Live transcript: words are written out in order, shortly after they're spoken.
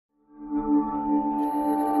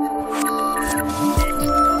Hello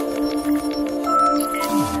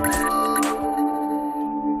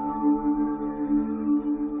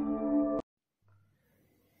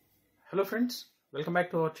friends, welcome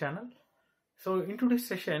back to our channel. So in today's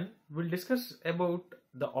session, we'll discuss about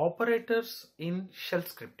the operators in shell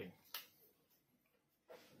scripting.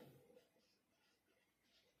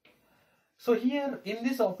 So here in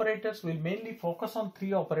these operators, we'll mainly focus on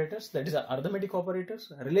three operators, that is arithmetic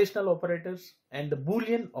operators, relational operators, and the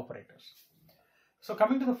Boolean operators. So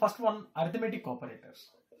coming to the first one, arithmetic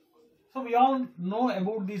operators. So we all know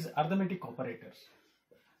about these arithmetic operators,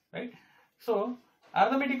 right? So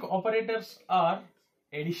arithmetic operators are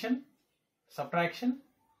addition, subtraction,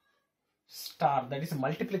 star, that is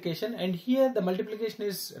multiplication, and here the multiplication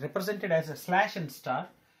is represented as a slash and star,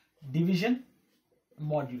 division,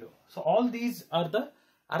 modulo. So all these are the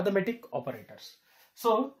arithmetic operators.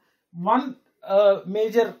 So one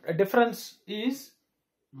major difference is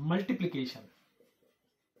multiplication.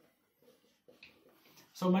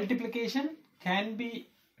 So multiplication can be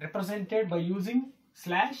represented by using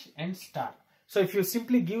slash and star. So if you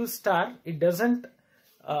simply give star, it doesn't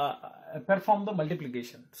perform the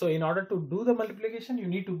multiplication. So in order to do the multiplication, you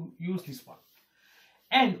need to use this one.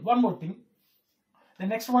 And one more thing, the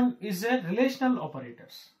next one is a relational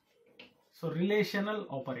operators. So relational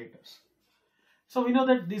operators. So we know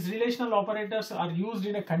that these relational operators are used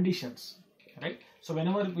in a conditions, right? So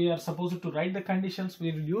whenever we are supposed to write the conditions,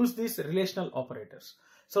 we will use these relational operators.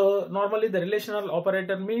 So normally the relational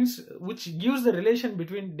operator means which gives the relation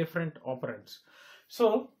between different operands.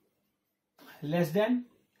 So less than,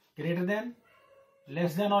 greater than,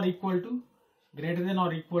 less than or equal to, greater than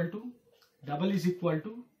or equal to, double is equal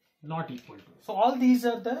to, not equal to. So all these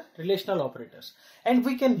are the relational operators, and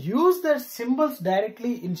we can use the symbols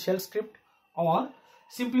directly in shell script, or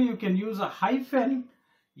simply you can use a hyphen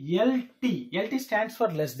LT. LT stands for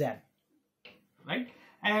less than, right?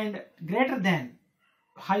 And greater than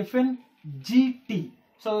hyphen GT.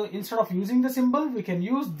 So instead of using the symbol, we can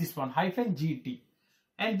use this one, hyphen GT.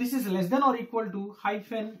 And this is less than or equal to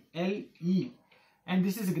hyphen LE. And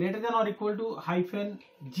this is greater than or equal to hyphen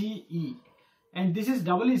GE. And this is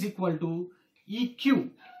double is equal to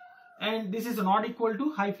EQ. And this is not equal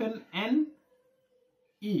to hyphen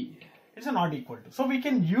NE. It's a not equal to. So we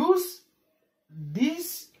can use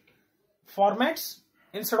these formats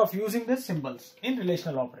instead of using the symbols in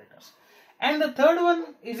relational operators. And the third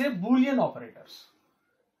one is a Boolean operators.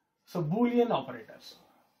 So Boolean operators,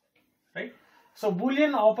 right? So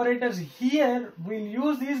Boolean operators, here we'll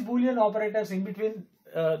use these Boolean operators in between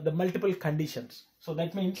the multiple conditions. So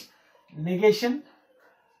that means negation,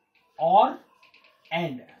 or,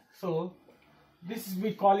 and. So this is,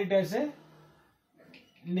 we call it as a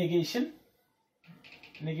negation,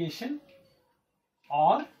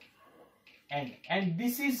 or, and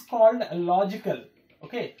this is called logical.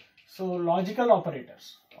 Okay, so logical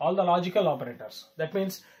operators, all the logical operators. That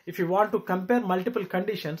means if you want to compare multiple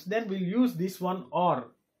conditions, then we'll use this one,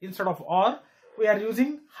 or. Instead of or, we are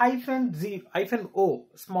using hyphen Z, hyphen O,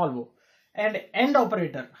 small o. And AND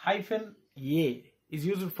operator, hyphen A, is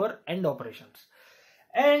used for AND operations.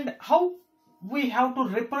 And how we have to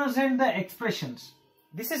represent the expressions.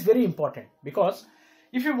 This is very important, because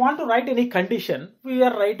if you want to write any condition, we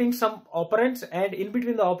are writing some operands, and in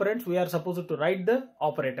between the operands we are supposed to write the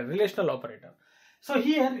operator, relational operator. So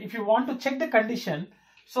here if you want to check the condition,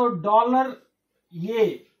 so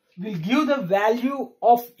 $A will give the value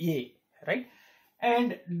of A, right?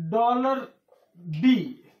 And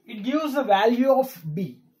 $B, it gives the value of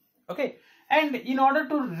B. Okay, and in order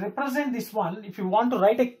to represent this one, if you want to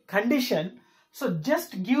write a condition, so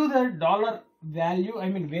just give the dollar value, I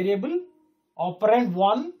mean variable, operand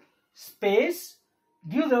 1 space,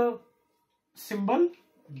 give the symbol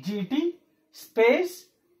GT space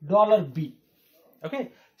 $B.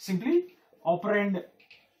 Okay, simply operand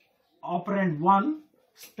 1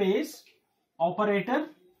 space operator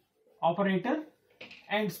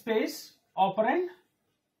and space operand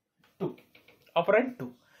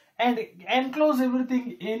 2, and enclose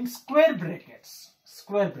everything in square brackets,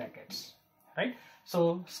 right?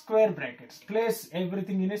 So square brackets, place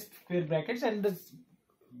everything in a square brackets, and this,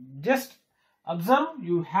 just observe,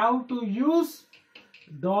 you have to use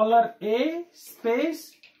 $A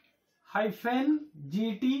space hyphen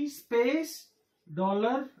GT space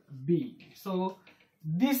 $B. So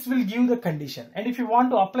this will give the condition, and if you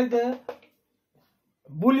want to apply the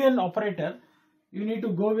Boolean operator, you need to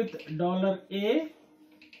go with $A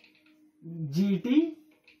GT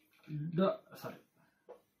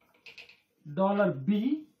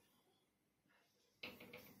 $B,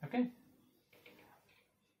 okay,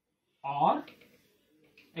 or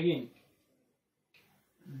again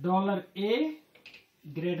 $A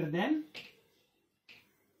greater than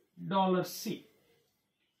 $C.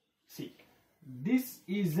 See, this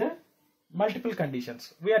is multiple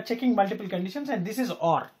conditions. We are checking multiple conditions, and this is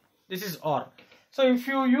OR. This is OR. So if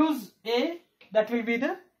you use A, that will be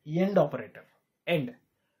the end operator. End.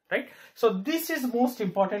 Right? So this is most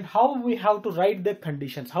important, how we have to write the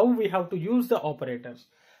conditions, how we have to use the operators.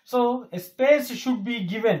 So a space should be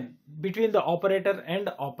given between the operator and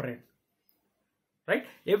operand. Right?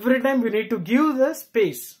 Every time we need to give the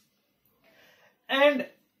space. And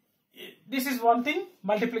this is one thing,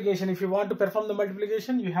 multiplication. If you want to perform the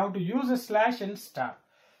multiplication, you have to use a slash and star.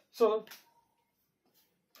 So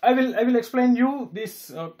I will explain you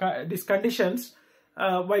these conditions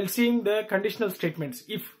while seeing the conditional statements.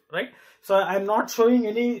 If, right? So I am not showing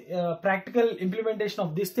any practical implementation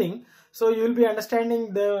of this thing. So you will be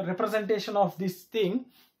understanding the representation of this thing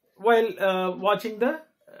while watching the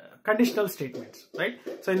conditional statements, right?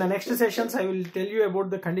 So in the next sessions, I will tell you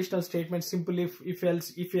about the conditional statements, simple if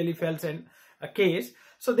else, if else, and a case.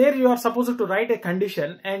 So there you are supposed to write a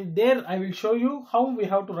condition, and there I will show you how we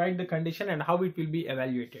have to write the condition and how it will be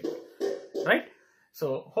evaluated, right?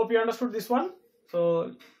 So hope you understood this one.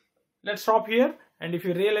 So let's stop here. And if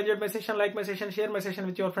you really enjoyed my session, like my session, share my session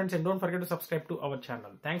with your friends, and don't forget to subscribe to our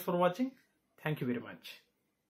channel. Thanks for watching. Thank you very much.